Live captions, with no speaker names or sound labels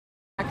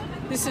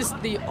This is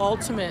the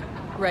ultimate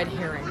red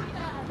herring.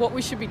 What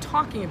we should be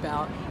talking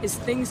about is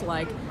things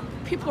like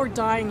people are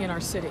dying in our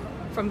city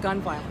from gun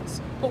violence.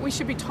 What we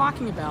should be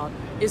talking about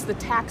is the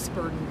tax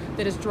burden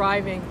that is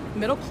driving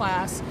middle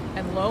class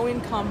and low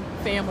income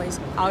families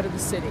out of the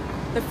city.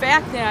 The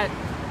fact that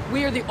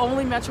we are the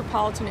only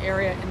metropolitan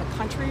area in the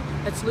country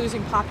that's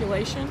losing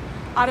population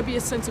ought to be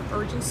a sense of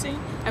urgency,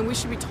 and we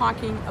should be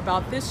talking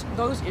about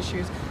those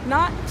issues,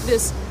 not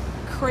this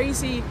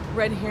crazy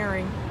red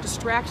herring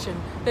distraction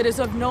that is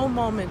of no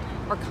moment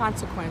or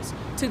consequence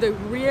to the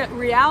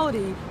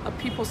reality of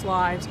people's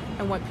lives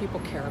and what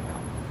people care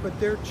about. But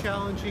they're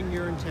challenging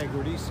your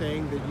integrity,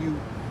 saying that you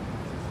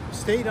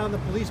stayed on the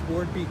police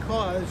board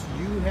because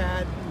you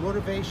had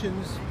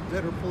motivations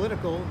that are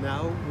political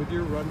now with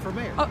your run for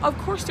mayor. Of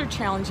course they're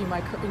challenging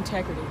my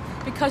integrity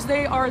because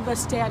they are the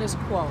status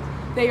quo.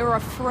 They are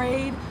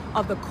afraid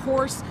of the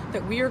course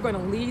that we are going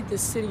to lead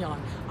this city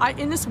on.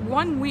 In this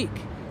 1 week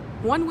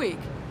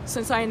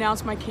since I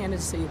announced my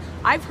candidacy,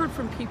 I've heard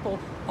from people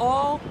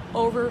all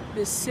over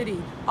this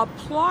city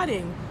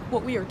applauding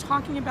what we are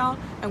talking about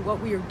and what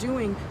we are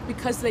doing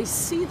because they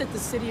see that the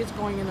city is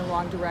going in the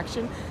wrong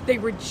direction. They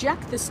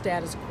reject the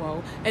status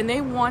quo and they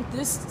want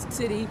this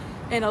city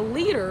and a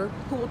leader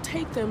who will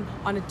take them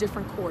on a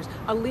different course.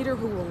 A leader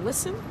who will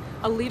listen,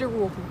 a leader who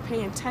will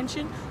pay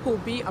attention, who will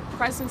be a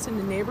presence in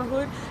the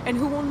neighborhood, and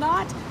who will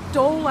not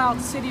dole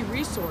out city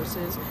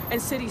resources and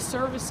city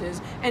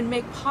services and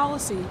make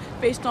policy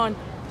based on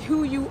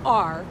who you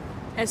are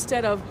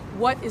instead of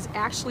what is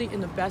actually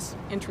in the best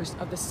interest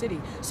of the city.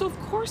 So of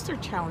course they're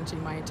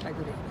challenging my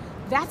integrity.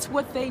 That's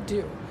what they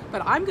do.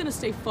 But I'm going to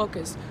stay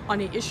focused on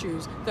the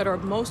issues that are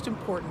of most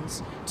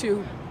importance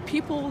to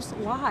people's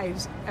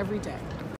lives every day.